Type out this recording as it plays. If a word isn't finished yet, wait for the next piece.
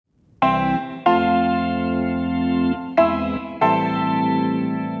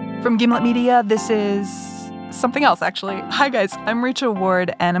From Gimlet Media, this is something else, actually. Hi, guys. I'm Rachel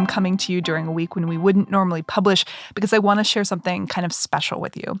Ward, and I'm coming to you during a week when we wouldn't normally publish because I want to share something kind of special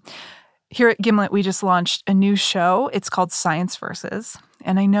with you. Here at Gimlet, we just launched a new show. It's called Science Versus.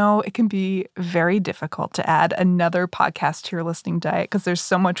 And I know it can be very difficult to add another podcast to your listening diet because there's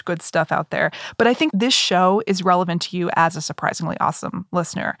so much good stuff out there. But I think this show is relevant to you as a surprisingly awesome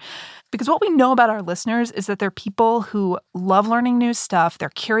listener. Because what we know about our listeners is that they're people who love learning new stuff, they're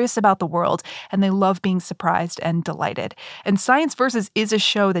curious about the world, and they love being surprised and delighted. And Science Versus is a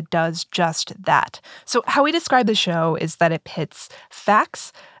show that does just that. So how we describe the show is that it pits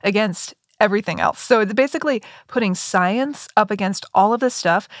facts against everything else. So it's basically putting science up against all of the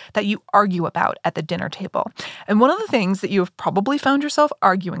stuff that you argue about at the dinner table. And one of the things that you have probably found yourself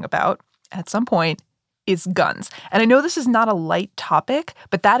arguing about at some point is guns. And I know this is not a light topic,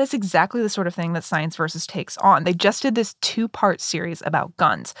 but that is exactly the sort of thing that Science Versus takes on. They just did this 2-part series about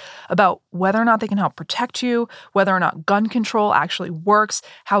guns, about whether or not they can help protect you, whether or not gun control actually works,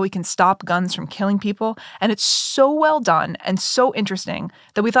 how we can stop guns from killing people. And it's so well done and so interesting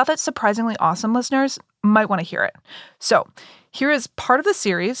that we thought that surprisingly awesome listeners might want to hear it. So here is part of the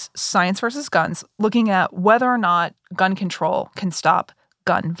series, Science Versus Guns, looking at whether or not gun control can stop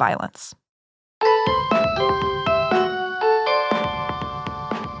gun violence.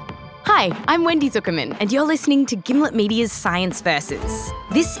 Hi, I'm Wendy Zuckerman, and you're listening to Gimlet Media's Science Versus.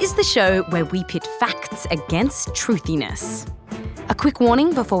 This is the show where we pit facts against truthiness. A quick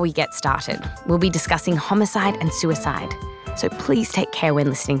warning before we get started. We'll be discussing homicide and suicide, so please take care when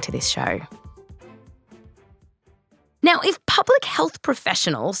listening to this show. Now, if public health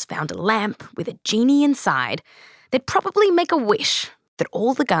professionals found a lamp with a genie inside, they'd probably make a wish that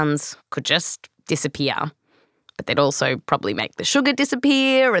all the guns could just disappear. But they'd also probably make the sugar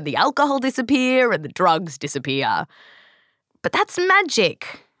disappear and the alcohol disappear and the drugs disappear. But that's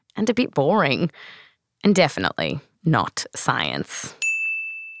magic and a bit boring and definitely not science.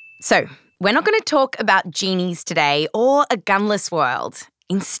 So we're not going to talk about genies today or a gunless world.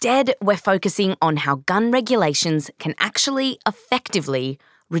 Instead, we're focusing on how gun regulations can actually effectively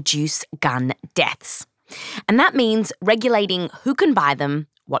reduce gun deaths. And that means regulating who can buy them,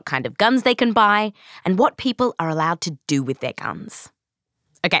 what kind of guns they can buy, and what people are allowed to do with their guns.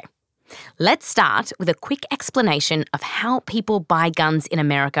 Okay, let's start with a quick explanation of how people buy guns in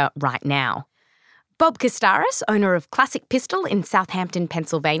America right now. Bob Castaris, owner of Classic Pistol in Southampton,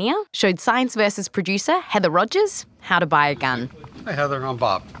 Pennsylvania, showed Science Versus producer Heather Rogers how to buy a gun. Hi, Heather. I'm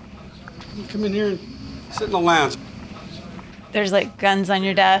Bob. You come in here and sit in the lounge. There's like guns on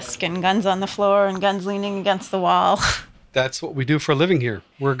your desk and guns on the floor and guns leaning against the wall. That's what we do for a living here.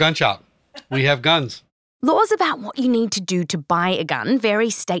 We're a gun shop. We have guns. Laws about what you need to do to buy a gun vary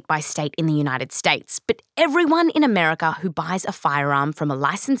state by state in the United States, but everyone in America who buys a firearm from a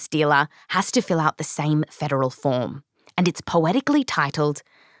licensed dealer has to fill out the same federal form. And it's poetically titled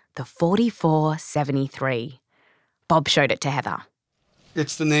the 4473. Bob showed it to Heather.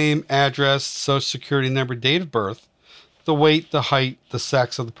 It's the name, address, social security number, date of birth, the weight, the height, the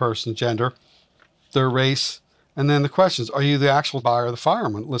sex of the person, gender, their race, and then the questions. Are you the actual buyer of the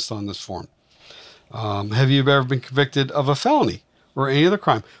firearm listed on this form? Have you ever been convicted of a felony or any other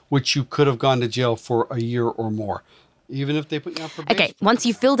crime, which you could have gone to jail for a year or more, even if they put you on probation? Okay, once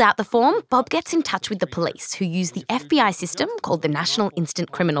you've filled out the form, Bob gets in touch with the police, who use the FBI system called the National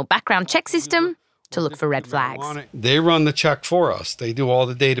Instant Criminal Background Check System to look for red flags. They run the check for us. They do all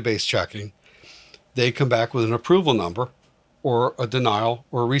the database checking. They come back with an approval number or a denial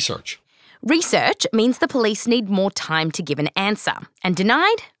or a research. Research means the police need more time to give an answer. And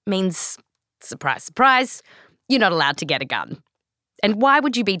denied means, surprise, surprise, you're not allowed to get a gun. And why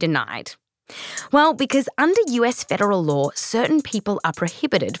would you be denied? Well, because under US federal law, certain people are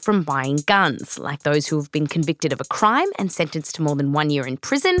prohibited from buying guns, like those who have been convicted of a crime and sentenced to more than 1 year in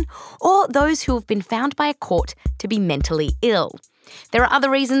prison, or those who have been found by a court to be mentally ill. There are other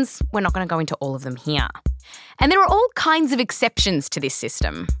reasons. We're not going to go into all of them here. And there are all kinds of exceptions to this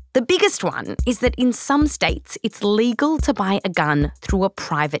system. The biggest one is that in some states, it's legal to buy a gun through a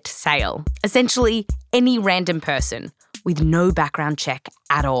private sale. Essentially, any random person with no background check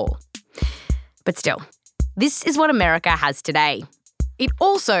at all. But still, this is what America has today. It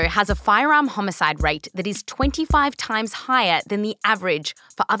also has a firearm homicide rate that is 25 times higher than the average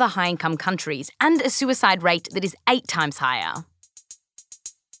for other high-income countries, and a suicide rate that is 8 times higher.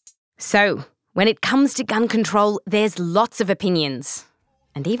 So, when it comes to gun control, there's lots of opinions.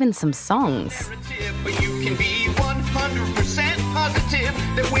 And even some songs. But you can be 100% positive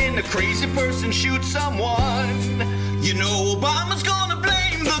that when a crazy person shoots someone, you know Obama's gonna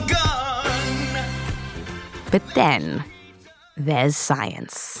blame the gun. But then, there's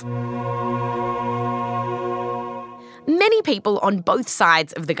science. Many people on both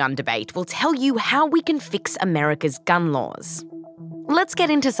sides of the gun debate will tell you how we can fix America's gun laws. Let's get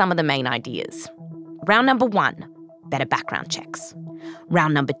into some of the main ideas. Round number 1, better background checks.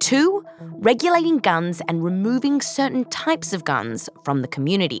 Round number 2, regulating guns and removing certain types of guns from the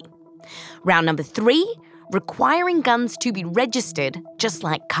community. Round number 3, requiring guns to be registered just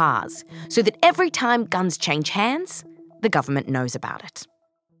like cars, so that every time guns change hands, the government knows about it.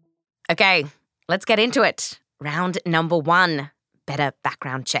 Okay, let's get into it. Round number 1, better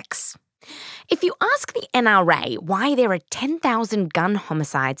background checks. If you ask the NRA why there are 10,000 gun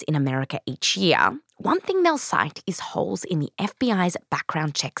homicides in America each year, one thing they'll cite is holes in the FBI's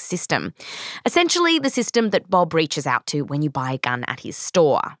background check system. Essentially, the system that Bob reaches out to when you buy a gun at his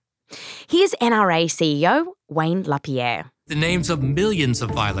store. Here's NRA CEO Wayne LaPierre. The names of millions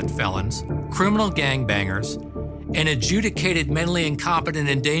of violent felons, criminal gangbangers, and adjudicated mentally incompetent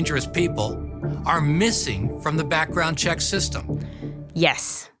and dangerous people are missing from the background check system.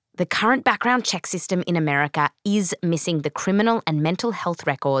 Yes, the current background check system in America is missing the criminal and mental health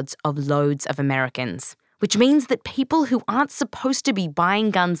records of loads of Americans, which means that people who aren't supposed to be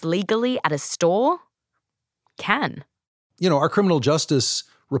buying guns legally at a store can. You know, our criminal justice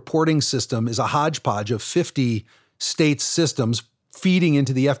reporting system is a hodgepodge of 50 states' systems feeding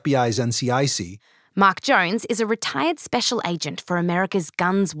into the FBI's NCIC. Mark Jones is a retired special agent for America's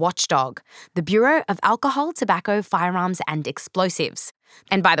guns watchdog, the Bureau of Alcohol, Tobacco, Firearms and Explosives.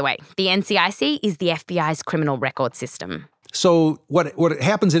 And by the way, the NCIC is the FBI's criminal record system. So what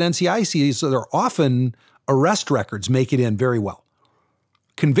happens at NCIC is that often arrest records make it in very well.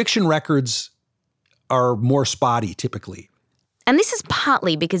 Conviction records are more spotty typically. And this is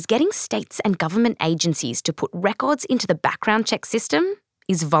partly because getting states and government agencies to put records into the background check system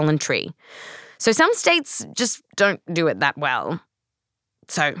is voluntary. So some states just don't do it that well.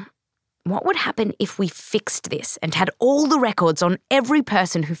 So what would happen if we fixed this and had all the records on every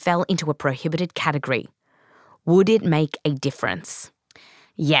person who fell into a prohibited category? Would it make a difference?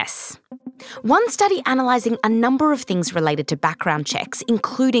 Yes. One study analysing a number of things related to background checks,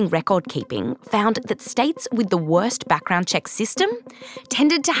 including record keeping, found that states with the worst background check system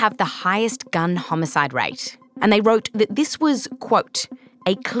tended to have the highest gun homicide rate. And they wrote that this was, quote,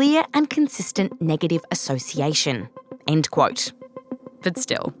 a clear and consistent negative association, end quote. But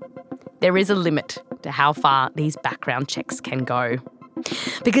still, there is a limit to how far these background checks can go.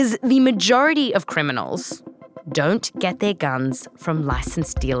 Because the majority of criminals don't get their guns from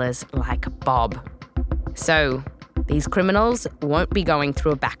licensed dealers like Bob. So these criminals won't be going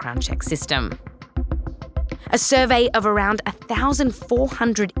through a background check system. A survey of around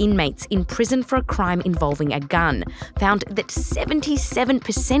 1,400 inmates in prison for a crime involving a gun found that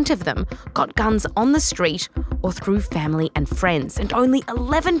 77% of them got guns on the street or through family and friends, and only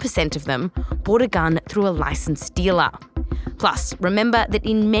 11% of them bought a gun through a licensed dealer. Plus, remember that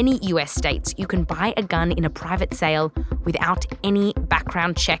in many US states, you can buy a gun in a private sale without any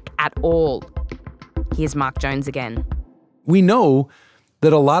background check at all. Here's Mark Jones again. We know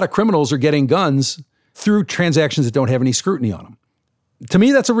that a lot of criminals are getting guns through transactions that don't have any scrutiny on them. To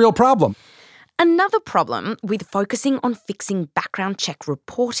me, that's a real problem. Another problem with focusing on fixing background check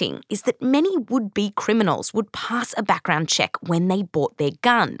reporting is that many would-be criminals would pass a background check when they bought their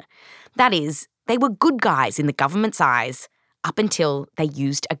gun. That is, they were good guys in the government's eyes up until they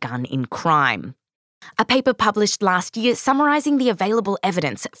used a gun in crime. A paper published last year summarising the available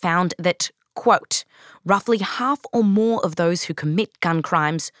evidence found that, quote, roughly half or more of those who commit gun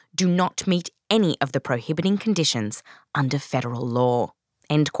crimes do not meet any of the prohibiting conditions under federal law,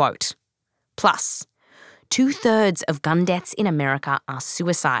 end quote. Plus, 2/3 of gun deaths in America are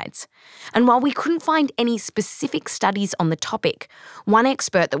suicides. And while we couldn't find any specific studies on the topic, one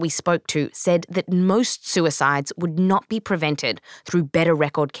expert that we spoke to said that most suicides would not be prevented through better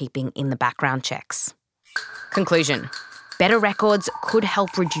record keeping in the background checks. Conclusion: better records could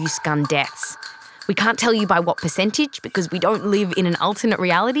help reduce gun deaths. We can't tell you by what percentage because we don't live in an alternate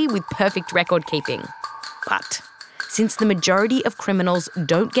reality with perfect record keeping. But since the majority of criminals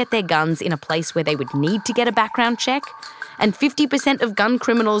don't get their guns in a place where they would need to get a background check, and 50% of gun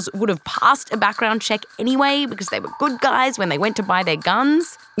criminals would have passed a background check anyway because they were good guys when they went to buy their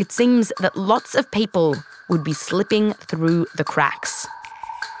guns, it seems that lots of people would be slipping through the cracks.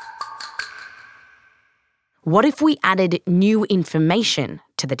 What if we added new information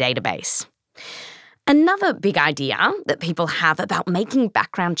to the database? Another big idea that people have about making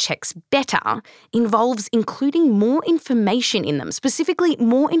background checks better involves including more information in them, specifically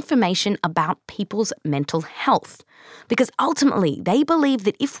more information about people's mental health. Because ultimately, they believe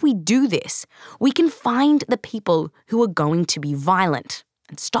that if we do this, we can find the people who are going to be violent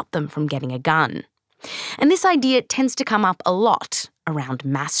and stop them from getting a gun. And this idea tends to come up a lot around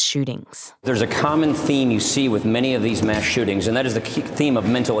mass shootings. There's a common theme you see with many of these mass shootings, and that is the key theme of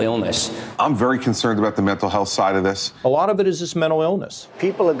mental illness. I'm very concerned about the mental health side of this. A lot of it is this mental illness.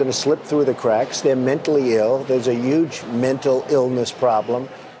 People are going to slip through the cracks. They're mentally ill. There's a huge mental illness problem.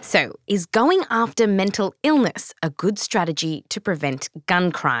 So, is going after mental illness a good strategy to prevent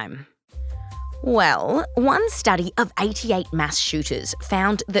gun crime? Well, one study of 88 mass shooters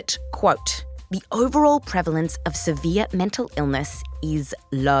found that, quote, the overall prevalence of severe mental illness is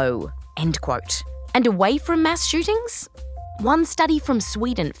low, end quote. And away from mass shootings? One study from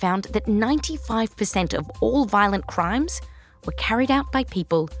Sweden found that 95% of all violent crimes were carried out by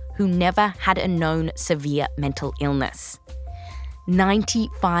people who never had a known severe mental illness.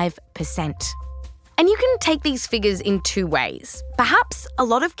 95%. And you can take these figures in two ways. Perhaps a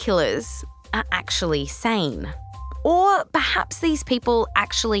lot of killers are actually sane. Or perhaps these people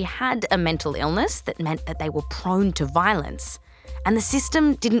actually had a mental illness that meant that they were prone to violence, and the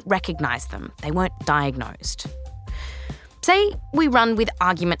system didn't recognise them. They weren't diagnosed. Say we run with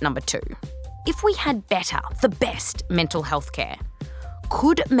argument number 2. If we had the best mental health care,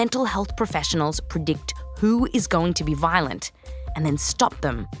 could mental health professionals predict who is going to be violent and then stop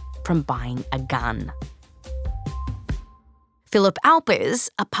them from buying a gun? Philip Alpers,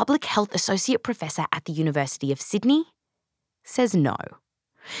 a public health associate professor at the University of Sydney, says no.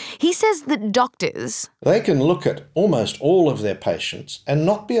 He says that doctors... They can look at almost all of their patients and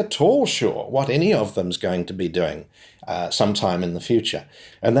not be at all sure what any of them's going to be doing sometime in the future.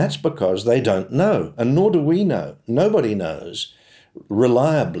 And that's because they don't know, and nor do we know. Nobody knows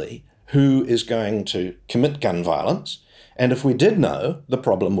reliably who is going to commit gun violence, and if we did know, the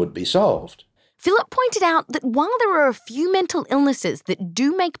problem would be solved. Philip pointed out that while there are a few mental illnesses that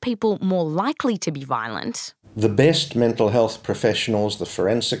do make people more likely to be violent, the best mental health professionals, the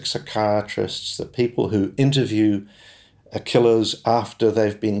forensic psychiatrists, the people who interview killers after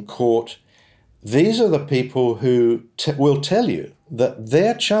they've been caught, these are the people who will tell you that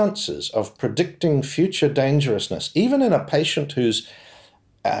their chances of predicting future dangerousness, even in a patient who's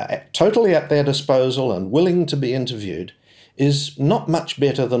totally at their disposal and willing to be interviewed, is not much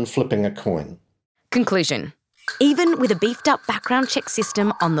better than flipping a coin. Conclusion. Even with a beefed up background check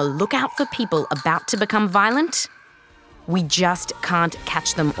system on the lookout for people about to become violent, we just can't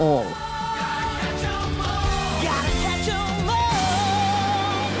catch them all.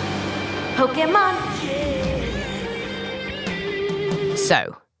 Pokemon.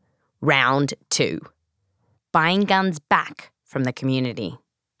 So, round 2. Buying guns back from the community.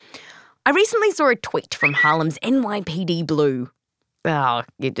 I recently saw a tweet from Harlem's NYPD Blue. Oh,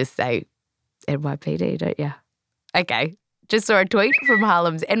 you just say NYPD, don't you? Okay, just saw a tweet from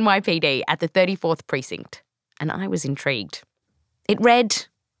Harlem's NYPD at the 34th Precinct, and I was intrigued. It read,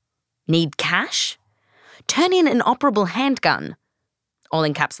 "Need cash? Turn in an operable handgun." All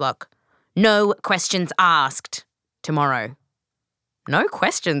in caps lock. "No questions asked. Tomorrow." No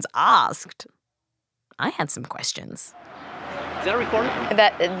questions asked. I had some questions. Is that a recording?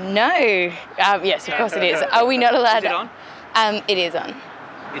 No. Yes, of course it is. Are we not allowed? Is it on? It is on.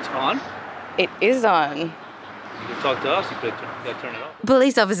 It's on? It is on. You can talk to us, you gotta turn it off.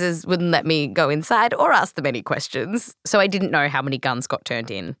 Police officers wouldn't let me go inside or ask them any questions, so I didn't know how many guns got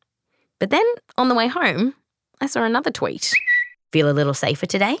turned in. But then, on the way home, I saw another tweet. "Feel a little safer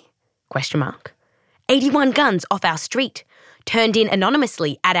today? ? 81 guns off our street, turned in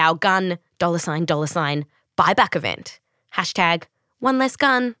anonymously at our gun, $, buyback event. Hashtag one less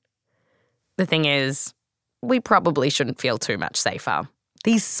gun." The thing is, we probably shouldn't feel too much safer.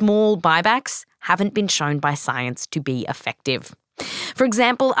 These small buybacks haven't been shown by science to be effective. For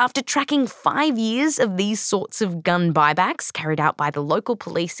example, after tracking 5 years of these sorts of gun buybacks carried out by the local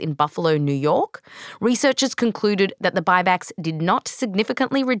police in Buffalo, New York, researchers concluded that the buybacks did not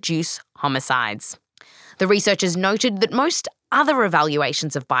significantly reduce homicides. The researchers noted that most other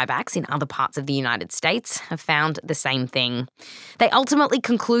evaluations of buybacks in other parts of the United States have found the same thing. They ultimately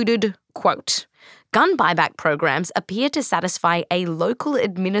concluded, quote, "Gun buyback programs appear to satisfy a local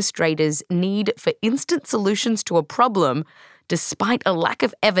administrator's need for instant solutions to a problem despite a lack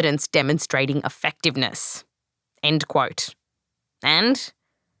of evidence demonstrating effectiveness." End quote. And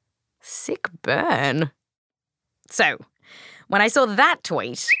sick burn. So, when I saw that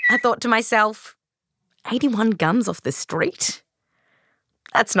tweet, I thought to myself, 81 guns off the street?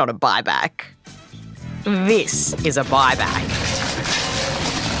 That's not a buyback. This is a buyback.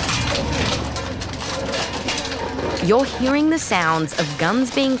 You're hearing the sounds of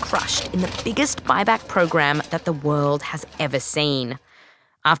guns being crushed in the biggest buyback program that the world has ever seen.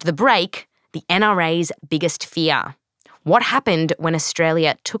 After the break, the NRA's biggest fear. What happened when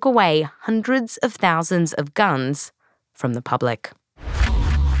Australia took away hundreds of thousands of guns from the public?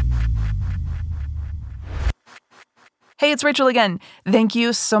 Hey, it's Rachel again. Thank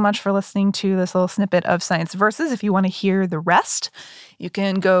you so much for listening to this little snippet of Science Versus. If you want to hear the rest, you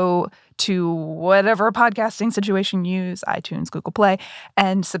can go to whatever podcasting situation you use, iTunes, Google Play,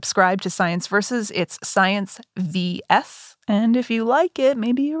 and subscribe to Science Versus. It's Science VS. And if you like it,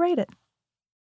 maybe you rate it.